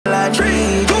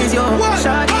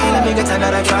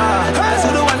another try. That's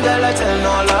the one girl I tell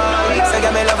no lie. Say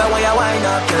give me love when you wind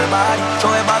up your body.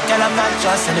 Throw it back, girl, I'm not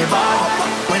just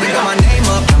anybody. When you got my name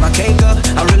up, got my cake up,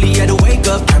 I really had to wake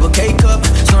up, grab a cake up.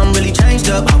 Something really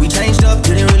changed up, how we changed up.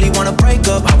 Didn't really wanna break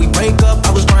up, how we break up.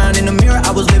 I was crying in the mirror,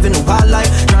 I was living a wild life.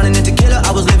 Drowning in tequila,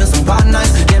 I was living some wild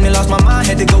nights. Damn, they lost my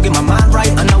mind, had to go get my mind right.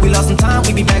 I know we lost some time,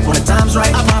 we be back when the time's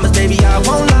right. I promise, baby, I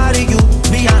won't lie to you.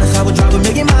 Be honest, I would drive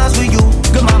 1,000,000 miles for you.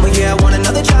 Good mama, yeah, I want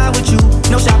another child with you.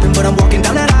 No shopping, but I'm walking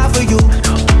down that aisle for you.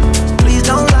 Please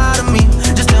don't lie to me.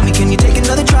 Just tell me, can you take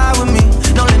another try with me?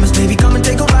 No limits, baby, come and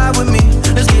take a ride with me.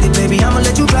 Let's get it, baby, I'ma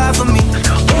let you drive for me.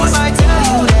 Boys, I tell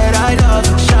you that I love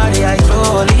you, shawty, I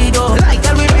totally do. Like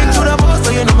that we been to the most,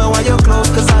 so you know me why you're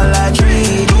close. Cause all I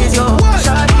dream is you.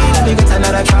 Shawty, let me get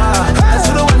another try.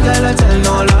 That's the one girl I tell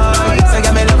no lie. Say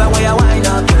give me love when you wind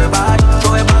up your body.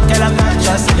 Throw it back, girl, I'm not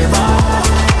just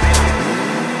anybody.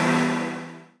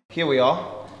 Here we are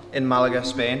in Malaga,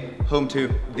 Spain, home to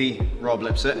the Rob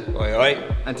Lipsett. Oi, oi.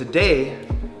 And today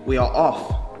we are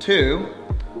off to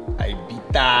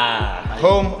Ibiza,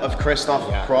 home of Christoph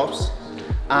Props,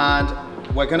 and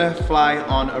we're gonna fly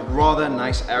on a rather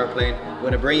nice airplane. We're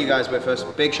gonna bring you guys with us.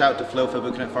 Big shout to Flo for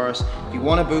booking it for us. If you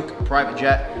wanna book a private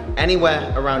jet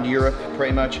anywhere around Europe,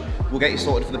 pretty much, we'll get you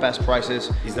sorted for the best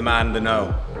prices. He's the man to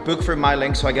know. Book through my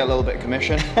link so I get a little bit of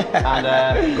commission. And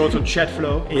go to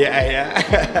JetFlow. Yeah.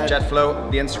 JetFlow,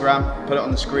 the Instagram, put it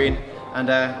on the screen, and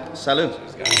salute.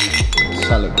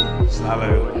 Salute.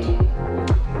 Salute.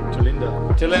 To Linda.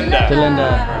 To Linda. To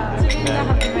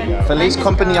Linda. Feliz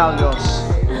cumpleaños.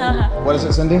 What is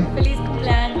it, Cindy? Feliz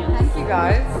cumpleaños. Thank you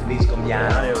guys. Feliz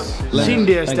cumpleaños.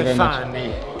 Cindy and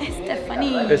Stefani.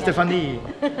 Stephanie.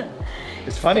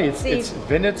 It's funny, it's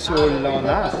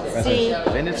Venezolana. Sí.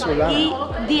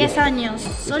 Venezolana. Y 10 años.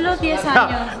 Solo 10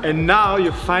 años. And now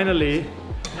you finally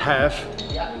have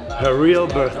her real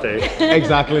birthday.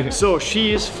 Exactly. So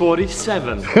she is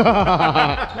 47.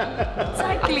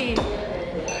 Exactly.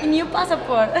 New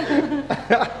passport.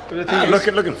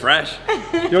 Looking fresh.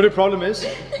 The only problem is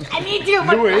I need you.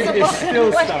 Louis is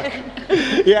still stuck.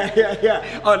 Yeah.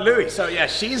 Oh, Louis. So yeah,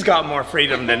 she's got more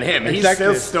freedom than him. He's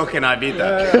Exactly. still stuck in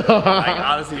Ibiza. Like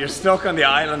honestly, you're stuck on the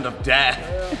island of death.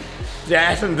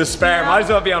 Death and despair. Might as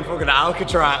well be on fucking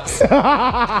Alcatraz. 5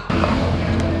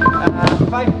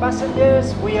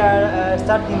 passengers. We are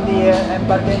starting the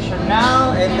embarkation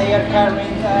now, and they are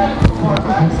carrying 4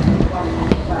 bags.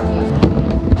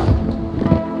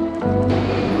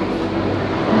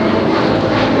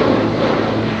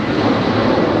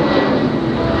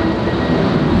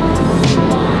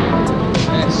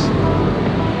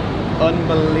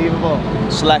 Unbelievable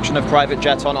selection of private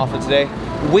jets on offer today.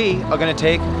 We are going to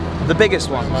take the biggest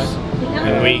one.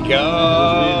 Here we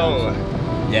go.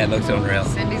 Yeah, it looks unreal.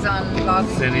 Cindy's on vlog.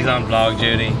 Cindy's on vlog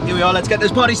duty. Here we are, let's get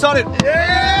this party started.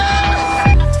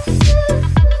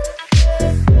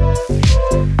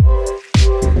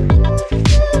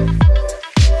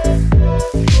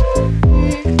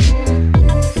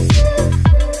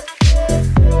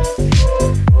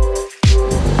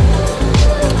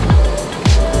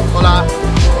 Hola.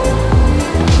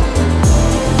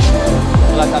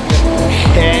 Hola, Captain.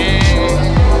 Hey. How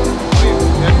are you?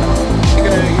 Good? You're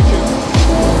gonna do YouTube?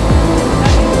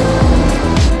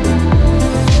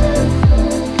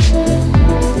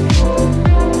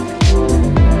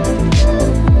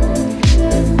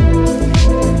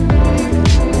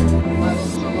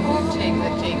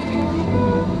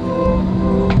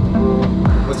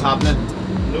 What's happening?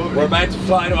 We're about to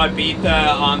fly to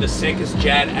Ibiza on the sickest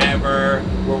jet ever.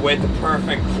 We're with the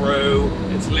perfect crew.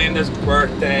 It's Linda's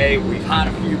birthday. We've had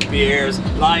a few beers.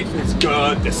 Life is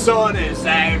good. The sun is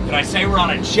out. Did I say we're on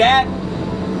a jet?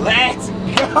 Let's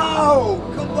go!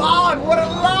 Come on, what a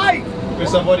life!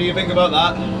 Christoph, what do you think about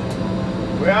that?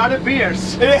 we're out of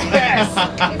beers. Yes!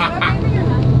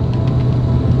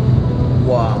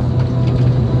 Wow.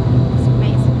 It's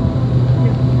amazing.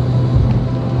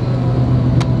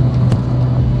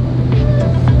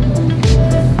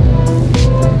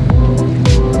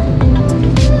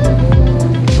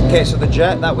 Okay, so the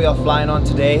jet that we are flying on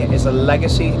today is a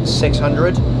Legacy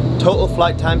 600. Total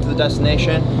flight time to the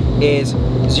destination is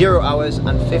 0 hours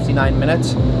and 59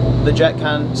 minutes. The jet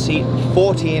can seat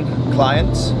 14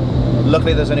 clients.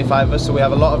 Luckily there's only 5 of us, so we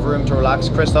have a lot of room to relax.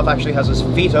 Christoph actually has his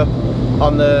feet up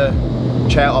on the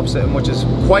chair opposite him, which is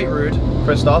quite rude.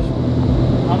 Christoph.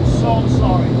 I'm so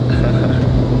sorry.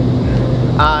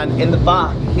 And in the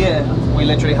back here, we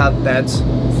literally had beds.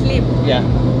 Sleep. Yeah.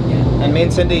 And me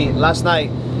and Cindy, last night,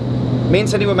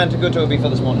 were meant to go to Ibiza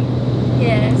this morning.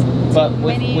 Yes. But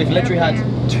we've literally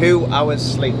had 2 hours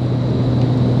sleep.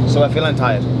 so we're feeling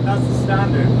tired. That's the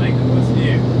standard, like what's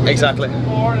new? Exactly.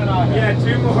 More than I have.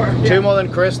 Yeah, 2 more. Yeah. 2 more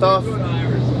than Christoph. Good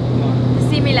hours.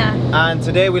 Similar. And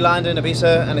today we land in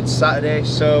Ibiza and it's Saturday,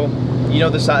 so you know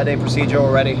the Saturday procedure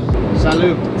already.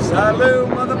 Salut. Salud,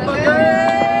 motherfucker!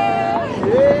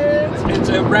 It's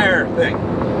a rare thing.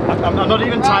 I'm not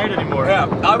even tired anymore. Yeah,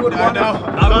 I would want to.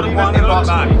 I I would want it on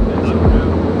back.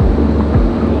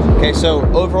 Okay, so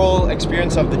overall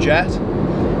experience of the jet,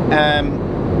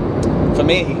 for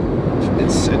me,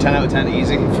 it's a 10 out of 10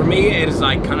 easy. For me, it is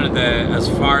like kind of as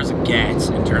far as it gets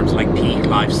in terms of like peak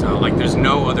lifestyle. Like there's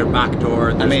no other back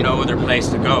door, there's no other place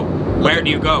to go. Where do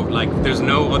you go? Like there's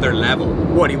no other level.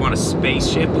 What, do you want a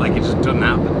spaceship? Like it just doesn't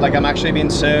happen. Like I'm actually being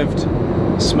served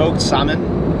smoked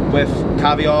salmon with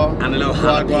caviar And a little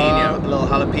foie gras, jalapeno. a little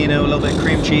jalapeno, a little bit of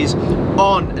cream cheese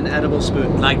on an edible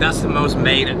spoon. Like that's the most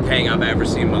mated thing I've ever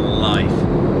seen in my life.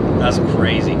 That's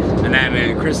crazy. And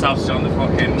then Christoph's on the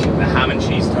ham and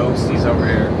cheese toast. He's over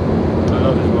here. I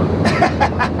love this one.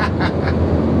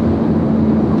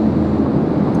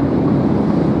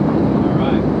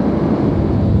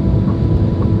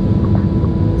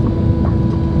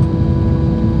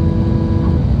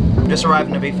 Just arrived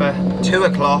in Ibiza, 2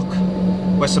 o'clock.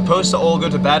 We're supposed to all go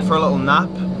to bed for a little nap.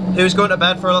 Who's going to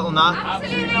bed for a little nap?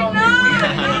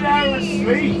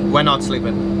 We're not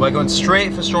sleeping. We're going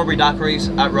straight for strawberry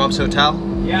daiquiris at Rob's hotel.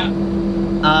 Yeah.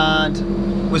 And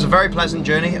it was a very pleasant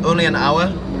journey, only an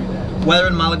hour. Weather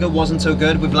in Malaga wasn't so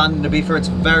good. We've landed in Ibiza, it's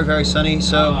very, very sunny,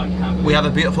 so we have a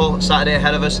beautiful Saturday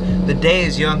ahead of us. The day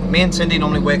is young. Me and Cindy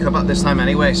normally wake up at this time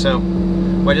anyway, so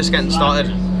we're just getting started.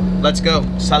 Let's go.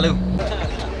 Salud.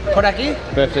 Por aquí?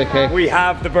 Birthday cake. We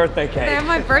have the birthday They cake. have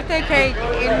my birthday cake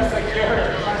in...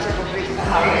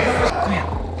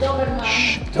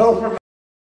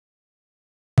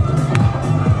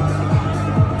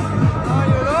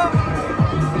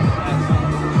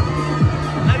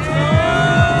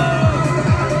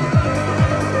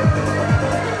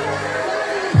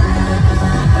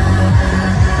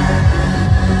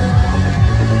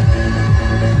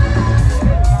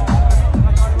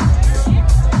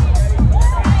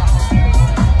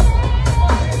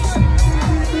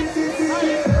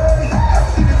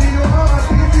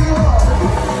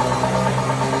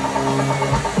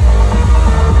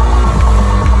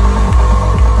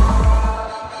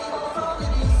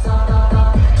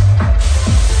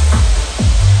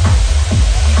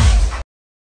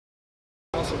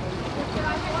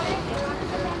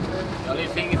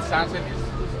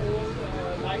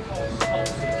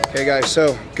 Okay guys,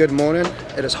 so good morning.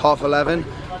 It is 11:30.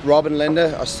 Rob and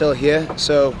Linda are still here.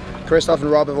 So Christoph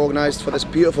and Rob have organised for this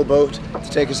beautiful boat to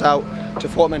take us out to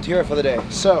Formentera for the day.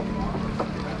 So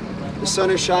the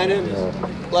sun is shining,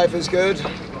 life is good,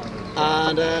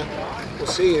 and we'll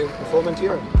see you in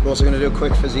Formentera. We're also going to do a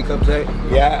quick physique update.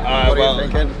 Yeah, What are you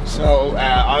thinking? So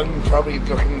I'm probably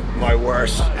looking my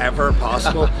worst ever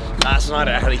possible. Last night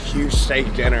I had a huge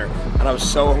steak dinner and I was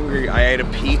so hungry I ate a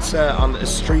pizza, a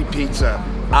street pizza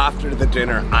after the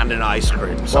dinner and an ice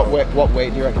cream. So What weight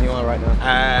do you reckon you are right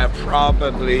now?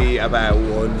 probably about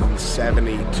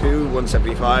 172,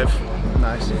 175.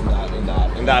 Nice.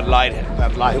 In that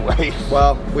lightweight.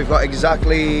 Well, we've got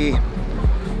exactly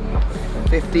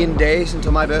 15 days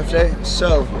until my birthday,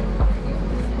 so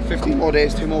 15 more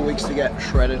days, 2 more weeks to get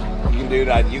shredded. You can do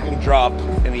that. You can drop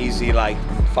an easy like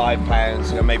 5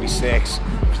 pounds, maybe 6.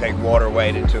 If you take water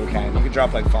weight into account, you can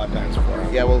drop like 5 pounds before.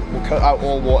 Yeah, we'll cut out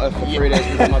all water for 3 days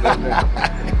until my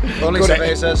birthday. Only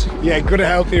survey says. Yeah, good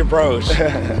healthy approach.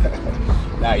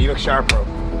 Nah, you look sharp, bro.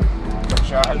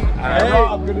 Sharp. Hey,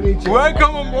 Rob, good to meet you.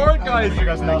 Welcome on board, guys. You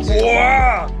guys know.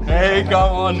 Wow. Hey,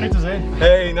 come on. Good to see you.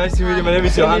 Hey, nice to meet you. My name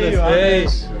is Johannes. Hey.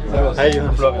 Hey,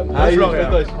 Florian. Hey,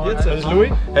 Florian. This is Louis.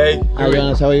 Hey. Hi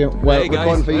Johannes, how are you? Well, Hey, we're guys.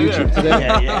 going for YouTube today.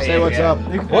 Say what's up.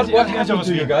 What happened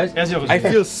to you guys? I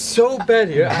feel so bad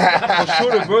here. I'm for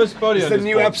sure the worst body It's on the this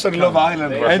new boat. episode of Love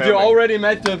Island. we're And you filming. already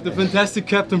met the fantastic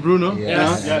Captain Bruno.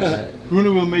 Yes. Yeah?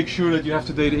 Bruno will make sure that you have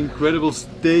today the incredible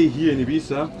stay here in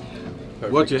Ibiza.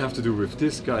 What you have to do with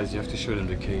this, guys, you have to show them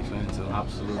the cave. So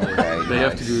absolutely. They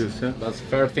have to do this. Yeah? That's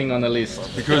first thing on the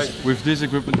list. Because with this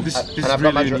equipment, this And is I've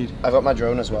got, really neat. I've got my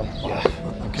drone as well.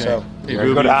 Okay. So, You're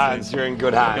in good hands. You're in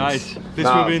good hands. Guys, this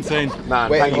No. will be insane. Man,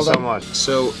 wait, thank you hold so on. much.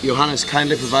 So Johannes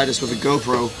kindly provided us with a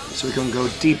GoPro so we can go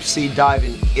deep sea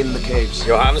diving in the caves.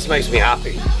 Johannes makes me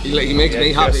happy. He makes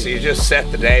me happy. You just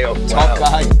set the day up. Top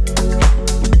well. guy.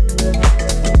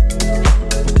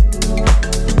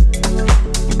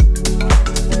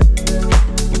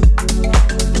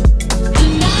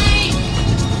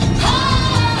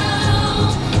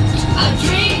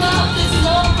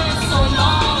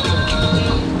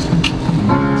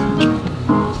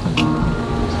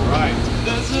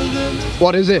 There's a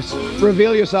What is it?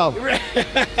 Reveal yourself.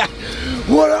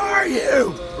 What are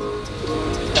you?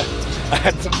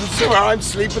 This is where I'm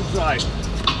sleeping tonight.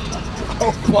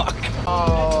 Oh fuck.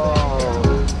 Oh.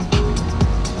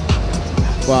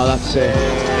 Wow, that's it.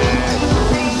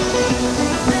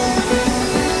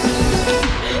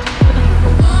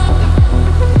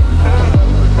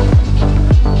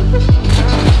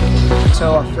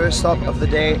 So our first stop of the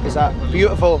day is at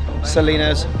beautiful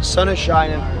Salinas. Sun is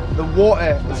shining. The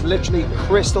water is literally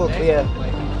crystal clear.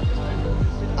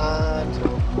 And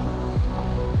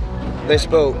this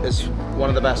boat is one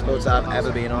of the best boats I've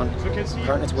ever been on.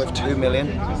 Currently it's worth 2 million,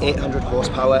 800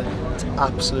 horsepower. It's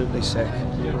absolutely sick.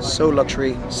 So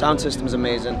luxury, sound system's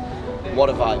amazing. What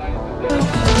a vibe.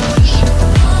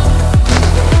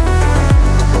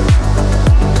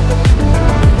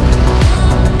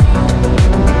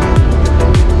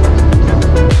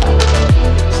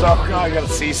 I gotta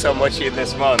see so much of you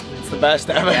this month. It's the best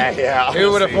ever. Yeah.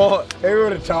 Who would have thought? Who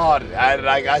would have thought?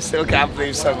 I still can't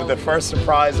believe some of the first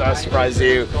surprise I surprised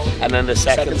you, and then the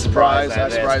second surprise I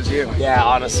surprised you. Yeah,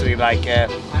 honestly, like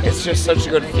it's just such a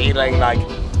good feeling. Like,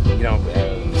 you know,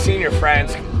 seeing your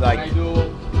friends. Like,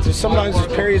 sometimes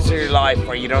there's periods of your life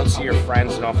where you don't see your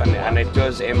friends enough, and it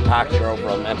does impact your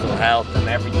overall mental health and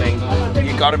everything.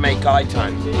 You got to make guy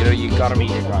time. You know, you got to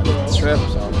meet your guy. It's true.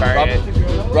 So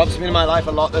Rob's been in my life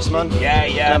a lot this month. Yeah,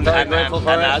 And I'm very grateful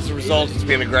for it. as a result, it's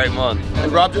been a great month.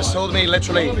 And Rob just told me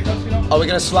literally, are we going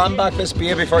to slam back this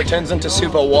beer before it turns into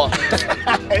soup or what?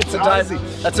 That's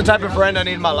the type of friend I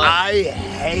need in my life. I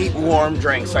hate warm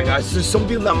drinks. Like, there's some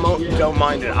people that don't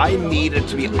mind it. I need it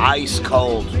to be ice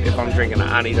cold if I'm drinking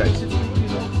anything.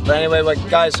 But anyway,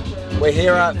 guys, we're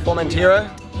here at Formentera.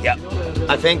 Yep.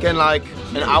 I think in like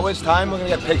an hour's time, we're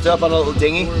going to get picked up on a little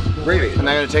dinghy. Really? And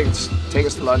they're going to take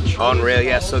us to lunch. Unreal,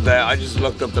 yeah. So I just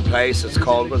looked up the place. It's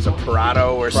called, was it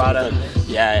Parado or something?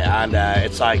 Yeah, and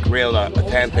it's like real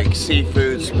authentic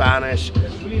seafood, Spanish.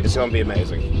 It's gonna be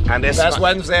amazing. And this best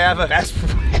Wednesday ever. Best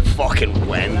fucking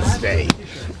Wednesday.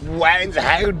 Wednesday,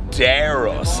 how dare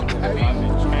us? There we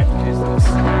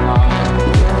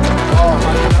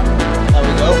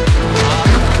go.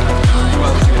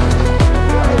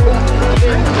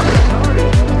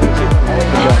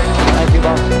 Thank you,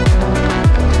 boss.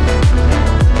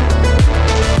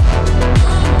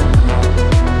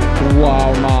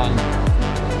 Wow, man.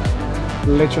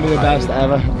 Literally the best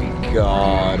ever.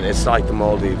 God, it's like the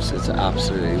Maldives. It's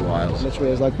absolutely wild.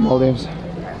 Literally, it's like the Maldives.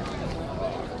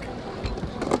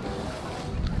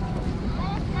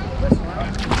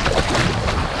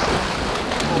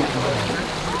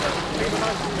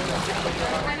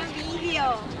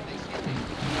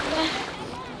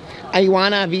 I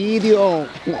want a video.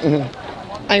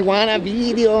 I want a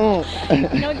video.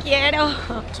 No quiero.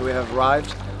 So we have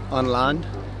arrived on land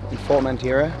in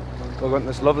Formentera. We're going to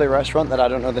this lovely restaurant that I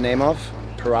don't know the name of,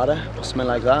 Parada or something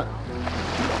like that.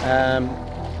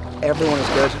 Everyone is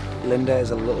good. Linda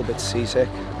is a little bit seasick,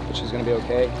 which is going to be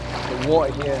okay. The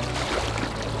water here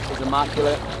is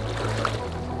immaculate.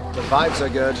 The vibes are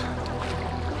good.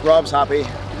 Rob's happy.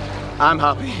 I'm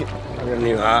happy. I got a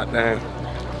new hat now.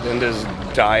 Linda's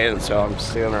dying, so I'm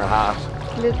stealing her hat.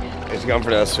 She's going for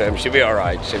the swim. She'll be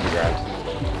alright. She'll be grand.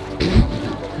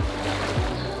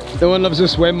 No one loves to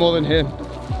swim more than him.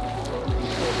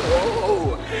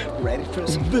 Oh, ready for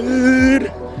some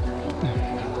food.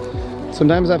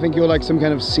 Sometimes I think you're like some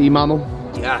kind of sea mammal.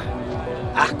 Yeah,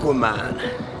 Aquaman.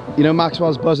 You know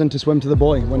Maxwell's buzzing to swim to the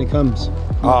boy when he comes.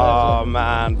 Oh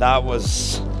man, that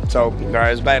was so. There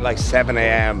was about like 7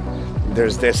 a.m.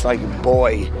 There's this like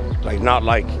boy, like not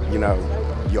like, you know,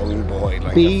 young boy.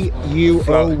 Like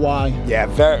B-U-O-Y. Yeah,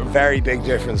 very very big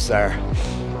difference there.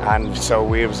 And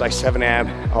so it was like 7 a.m.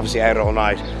 obviously out all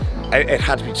night. It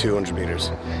had to be 200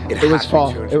 meters. It was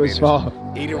far. It was far.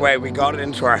 Either way, we got it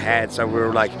into our head, so we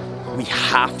were like, we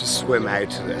have to swim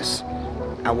out to this.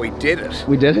 And we did it.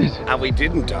 We did it. And we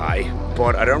didn't die,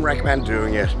 but I don't recommend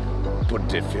doing it, but it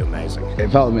did feel amazing. It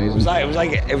felt amazing. It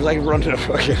was like running a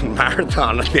fucking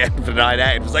marathon at the end of the night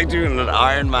out. It was like doing an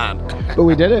Ironman. But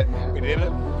we did it. We did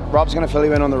it. Rob's gonna fill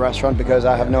you in on the restaurant because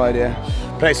I have no idea.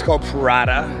 Place called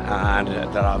Parada, and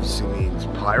that obviously means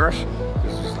pirate.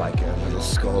 This is like a little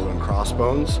skull and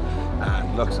crossbones,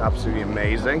 and looks absolutely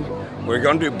amazing. We're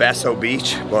gonna do Besso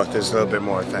Beach, but this is a little bit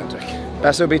more authentic.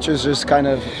 Besso Beach is just kind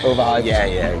of overhyped. Yeah,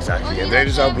 exactly. Yeah, they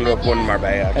just opened up one in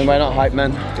Marbella. Actually. And we're not hype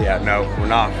men. Yeah, no, we're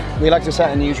not. We like to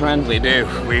set a new trend. We do.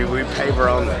 We pave our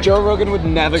own. Joe Rogan would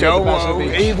never go to Besso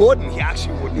Beach. He wouldn't. He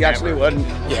actually wouldn't. He actually wouldn't.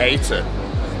 He hates it.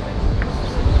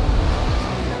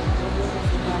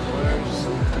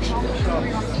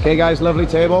 Okay guys, lovely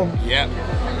table. Yeah.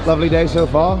 Lovely day so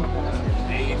far.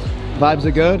 Indeed. Vibes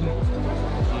are good.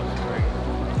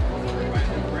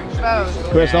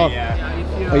 Christoph,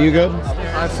 are you good?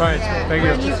 I'm fine.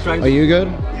 Thank you. Are you good?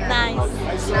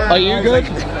 Nice. Are you good?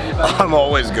 I'm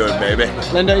always good, baby.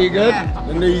 Linda, are you good?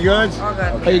 Linda, are you good?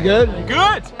 Are you good?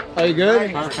 Good. Are you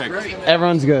good? Perfect.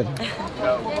 Everyone's good.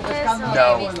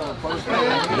 No.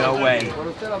 No way.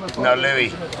 No,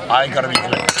 Louis. I gotta be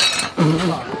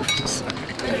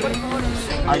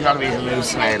I gotta be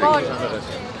hallucinating.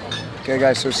 Okay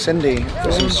guys, so Cindy,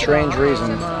 for some strange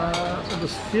reason,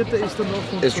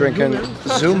 is drinking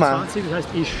Zuma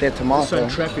de Tomato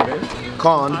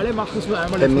con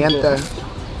pimienta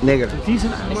negra,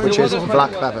 which is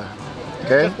black pepper.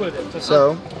 Okay?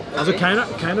 So, Also keiner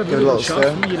give it a würde little es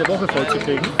schaffen, stir. jede Woche voll zu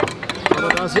kriegen. Aber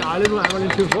da sie alle nur einmal in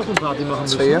 5 Wochen Party machen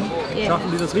For you? müssen,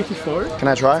 schaffen die das richtig voll. Can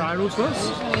I try? Zahlen uns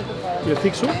was. Ihr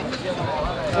Fixum.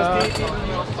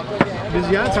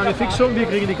 Wir zahlen eine Fixum, wir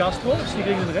kriegen die Gastro, sie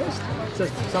kriegen den Rest. Das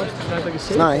heißt, Samstag, Freitag ist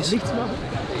safe, Nice. nichts machen.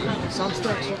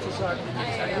 Samstag sozusagen.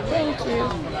 Thank you.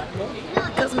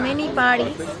 Because many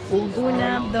parties.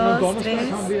 Una, Und dos, Donnerstag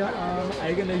tres. haben wir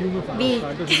eigene junge Big.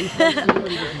 Veranstalter. Also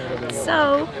nicht mehr oder weniger.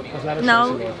 So,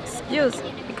 no excuse,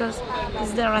 because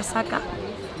it's the resaca.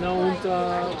 Na und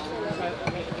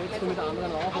redest du mit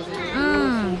anderen auch? Also,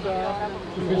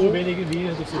 ich bin so wenig in Wien,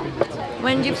 dass ich bin nicht.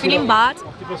 When you're feeling bad,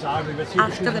 Die Passagen, ich werde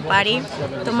after the party,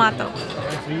 tomato.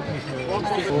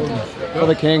 For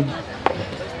the king.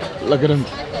 Look at him.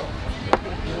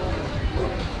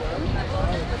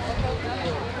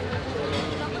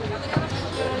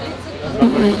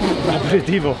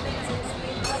 Aperitivo.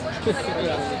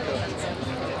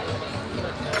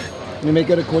 You make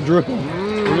it a quadruple.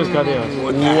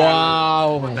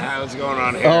 Wow. What the hell's going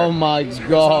on here? Oh my I'm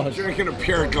god. drinking a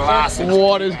pure glass.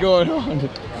 What is going on?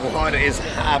 What is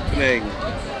happening?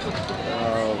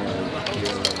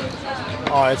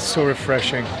 Oh, it's so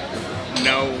refreshing.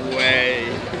 No way.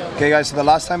 Okay guys, so the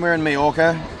last time we were in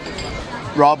Mallorca,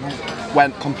 Rob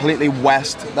went completely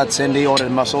west that Cindy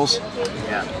ordered mussels.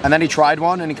 Yeah. And then he tried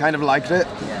one and he kind of liked it.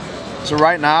 So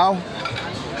right now,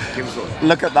 Give us one.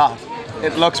 look at that.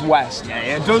 It looks west. Yeah,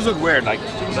 it does look weird. Like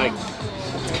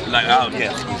oh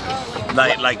yeah.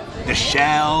 Like the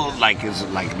shell,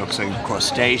 looks like a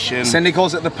crustacean. Cindy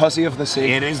calls it the pussy of the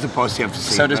sea. It is the pussy of the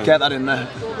sea. So just get that in there.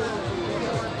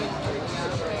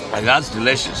 Like, that's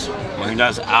delicious. I mean,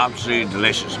 that's absolutely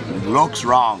delicious. It looks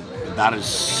wrong, but that is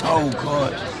so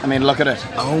good. I mean, look at it.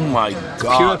 Oh my Pure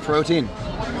god. protein.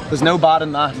 There's no bad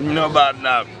in that. No bad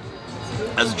enough.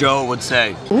 As Joe would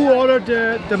say. Who ordered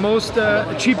the most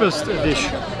cheapest dish?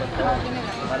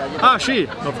 Ah, she,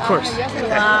 of course.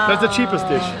 That's the cheapest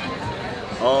dish.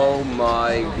 Oh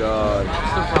my god.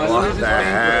 What the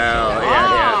hell?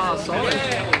 Yeah.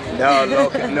 No,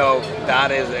 look, no,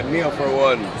 that is a meal for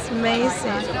one. It's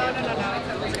amazing.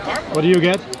 What do you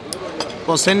get?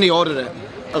 Well, Cindy ordered it,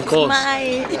 of course.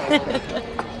 My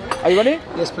Are you ready?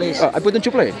 Yes, please. I put in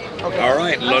your plate. All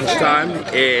right, lunchtime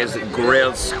is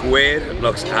grilled squid. It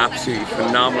looks absolutely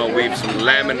phenomenal. We have some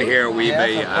lemon here. We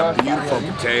have a beautiful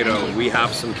potato. We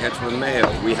have some ketchup and mayo.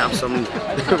 We have some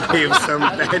veggies.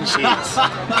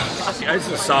 It's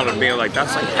a solid meal. Like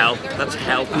that's like health. That's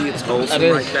healthy. It's wholesome It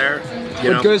is. right there. You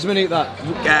Would know? Guzman eat that?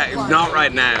 Not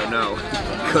right now, no.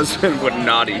 Guzman would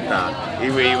not eat that. He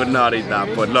would not eat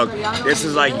that. But look, this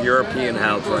is like European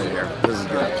health right here. This is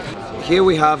good. Here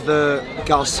we have the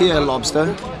Garcia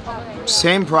lobster.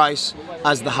 Same price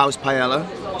as the house paella.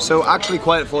 So actually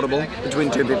quite affordable between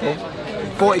two people.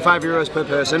 45 euros per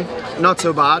person. Not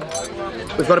so bad.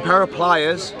 We've got a pair of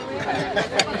pliers,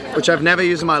 which I've never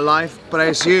used in my life, but I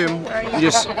assume you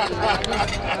just...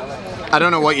 I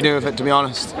don't know what you do with it, to be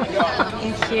honest.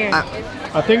 in here.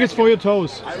 I think it's for your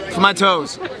toes. For my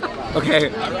toes. Okay.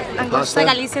 Angosta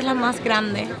Galicia es la más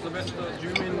grande.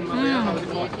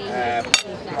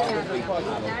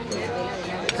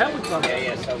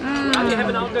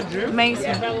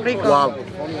 Amazing. Rico. Wow.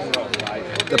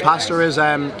 The pasta is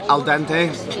al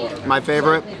dente, my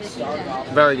favorite.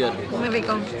 Very good. Muy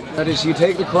rico. That is, you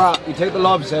take the crab, you take the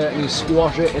lobster and you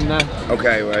squash it in there.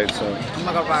 Okay, right,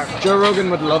 so. Joe Rogan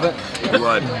would love it. You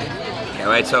would. Okay,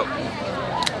 right, so.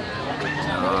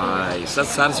 Nice, that's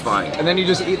satisfying. And then you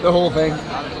just eat the whole thing.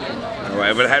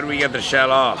 Alright, but how do we get the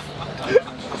shell off?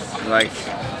 Like,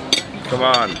 come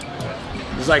on.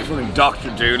 It's like from Dr.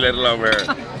 Dolittle over here.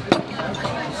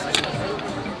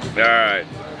 Alright.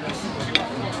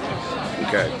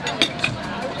 Okay.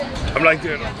 I'm like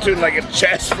doing like a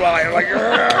chest fly. I'm like,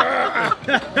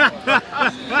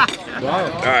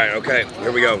 wow. Alright, okay,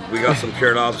 here we go. We got some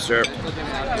pure lobster.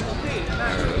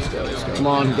 Alright, let's go, let's go. Come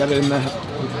on, get it in there.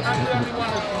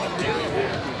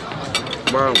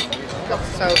 Wow.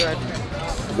 So good.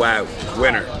 Wow,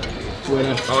 winner.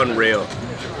 Winner. Unreal.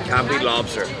 Can't beat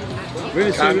lobster.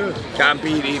 Really so good. Can't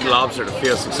beat eating lobster to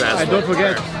feel successful. And don't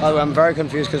forget. Oh, I'm very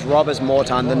confused because Rob is more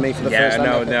tan than me for the first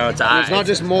time. No, He's not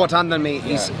just more tan than me,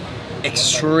 he's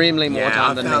extremely more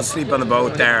tan than me. I fell asleep on the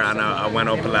boat there and I went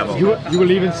up a level. You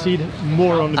will even see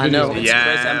more on the video. I know, it's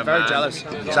crazy. I'm very jealous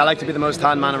because I like to be the most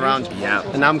tan man around. Yeah.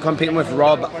 And now I'm competing with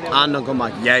Rob and Uncle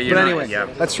Mike. Yeah, you're But anyway,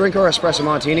 let's drink our espresso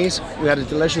martinis. We had a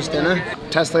delicious dinner.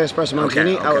 Tesla espresso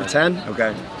martini out of 10.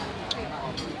 Okay.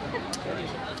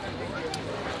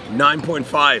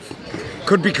 9.5.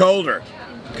 Could be colder.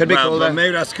 Could be colder. But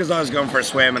maybe that's because I was going for a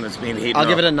swim and it's been heating I'll up.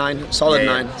 give it a 9, solid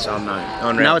 9. Solid 9.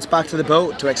 Unreal. Now it's back to the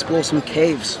boat to explore some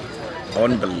caves.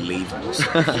 Unbelievable.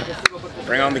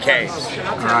 Bring on the caves.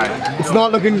 Alright. It's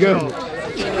not looking good.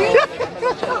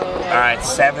 Alright,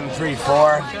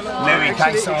 734. Louis,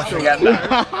 thanks so much for getting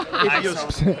that.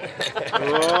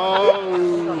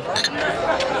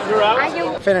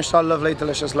 Finished our lovely,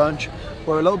 delicious lunch.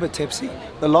 We're a little bit tipsy.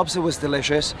 The lobster was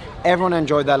delicious. Everyone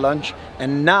enjoyed their lunch.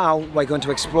 And now we're going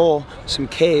to explore some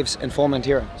caves in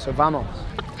Formentera. So vamos.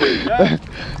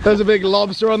 There's a big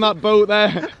lobster on that boat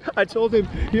there. I told him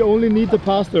you only need the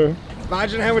pasta.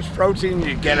 Imagine how much protein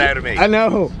you get out of me. I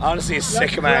know. Honestly, a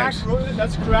sick amount.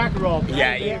 That's crack, Rob.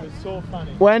 Yeah. It's so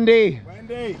funny. Wendy.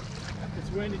 Wendy.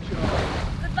 It's Wendy.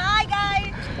 Goodbye,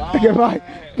 guys. Goodbye.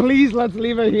 Please, let's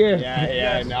leave her here.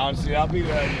 Yeah, and honestly, that'll be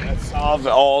solve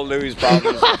all Louis'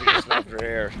 problems if we just left her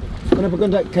here.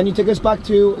 Can you take us back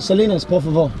to Salinas, por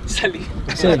favor?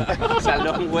 It's a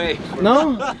long way.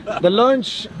 No? The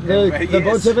lunch, the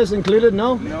boat service included,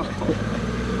 no? No.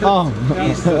 Oh.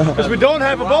 Because we don't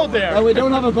have a boat there. Oh, we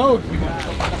don't have a boat.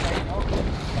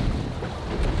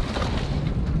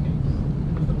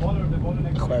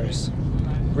 Aquarius.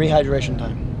 Rehydration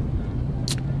time.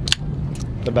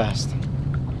 The best.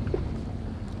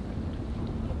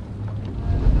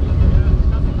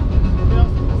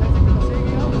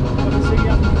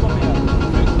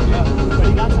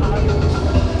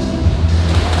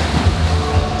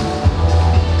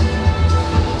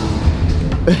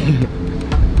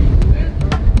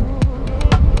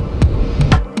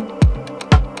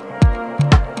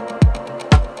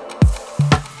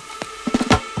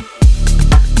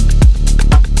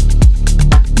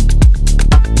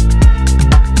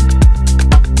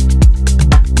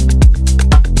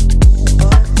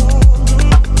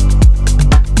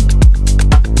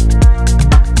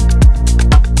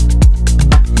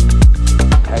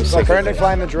 So currently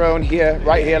flying the drone here,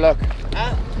 right here, look.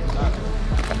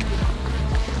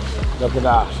 Look at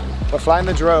that. We're flying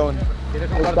the drone. This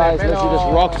guy's literally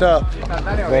just rocked up.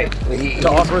 Wait, to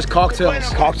offer us cocktails.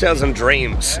 Cocktails and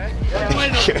dreams.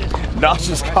 Not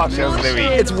just cocktails, Louis.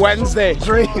 It's Wednesday.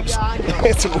 Dreams.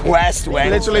 It's West Wednesday.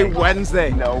 Literally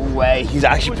Wednesday. No way. He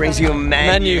actually brings you a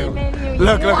menu.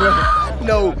 Look.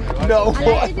 No.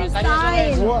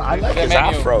 I like his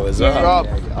afro as well. Rob.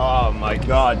 Oh my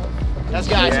god. That's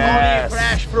guys, only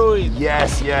fresh fruit.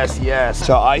 Yes.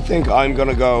 So I think I'm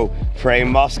gonna go for a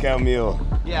Moscow Mule.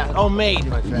 Yeah, homemade,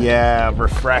 my friend. Yeah,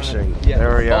 refreshing. Yeah,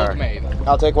 there we are.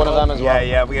 I'll take one of them as well.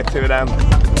 Yeah, we get 2 of them.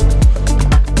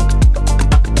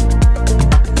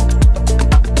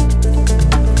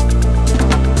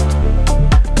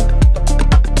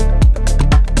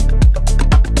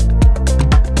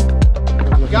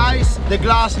 Guys, the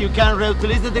glass, you can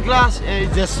reutilize the glass.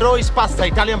 The straw is pasta,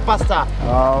 Italian pasta.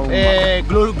 Oh,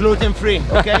 gluten free,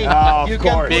 okay? Oh, you of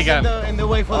can course. put in the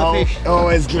way for the fish.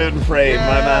 Always gluten free,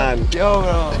 my man. Yo,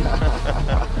 bro.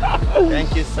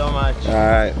 Thank you so much.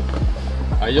 Alright.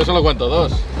 Ahí yo solo cuento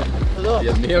 2. ¿Y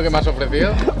el mío que me has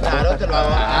ofrecido? Claro, te lo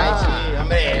hago. Ay, sí,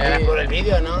 hombre, por el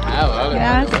vídeo, ¿no? Vale.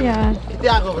 Gracias. ¿Qué te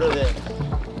hago, brother?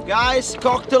 Guys,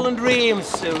 cocktail and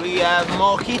dreams. We have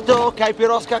mojito,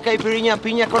 caipirosca, caipirinha,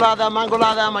 piña colada,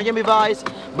 mangolada, Miami Vice,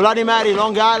 Bloody Mary,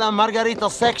 Long Island, margarita,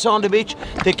 sex on the beach,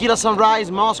 tequila sunrise,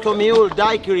 Moscow Mule,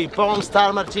 daiquiri, Palm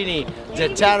Star Martini, the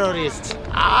terrorists.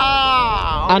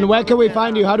 And where can we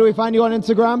find you? How do we find you on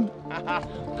Instagram?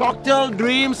 Cocktail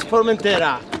Dreams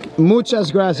Formentera.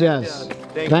 Muchas gracias.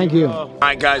 Thank you.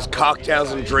 Alright guys,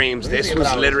 cocktails and dreams. This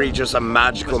was literally just a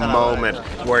magical moment.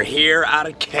 We're here at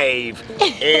a cave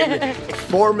in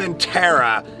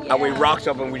Formentera and we rocked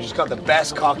up and we just got the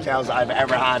best cocktails I've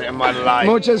ever had in my life.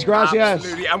 Muchas gracias.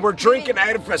 Absolutely. And we're drinking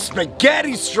out of a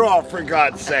spaghetti straw, for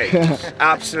God's sake.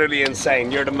 Absolutely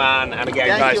insane. You're the man. And again,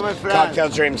 Thank guys, you, my friend.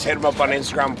 Cocktails Dreams, hit them up on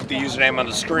Instagram, put the username on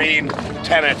the screen.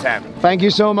 10 out of 10. Thank you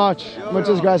so much.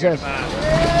 Muchas gracias.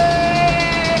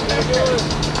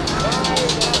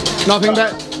 Nothing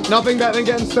better than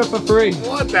getting stuff for free.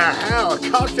 What the hell?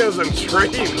 Cocktails and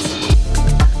dreams.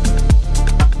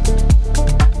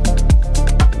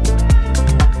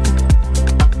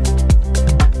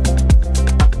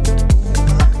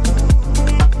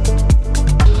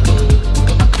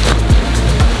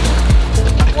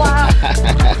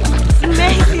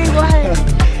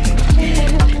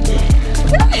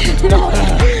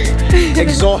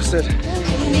 good.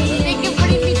 Thank you for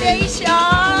the invitation.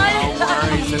 No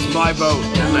worries, it's my boat,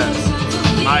 isn't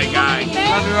it? My guy.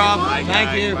 Love you, Rob. My Thank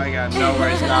guy, you. My guy. No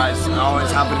worries, guys.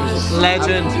 Always happy to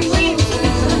Legend.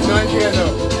 No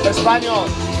entiendo. Español,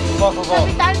 por favor.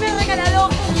 Capital me regalado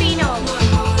un vino.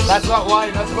 That's not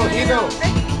wine, that's mojito.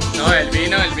 No, el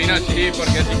vino sí,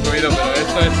 porque es incluido, pero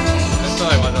esto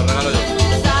da igual, lo regalo yo.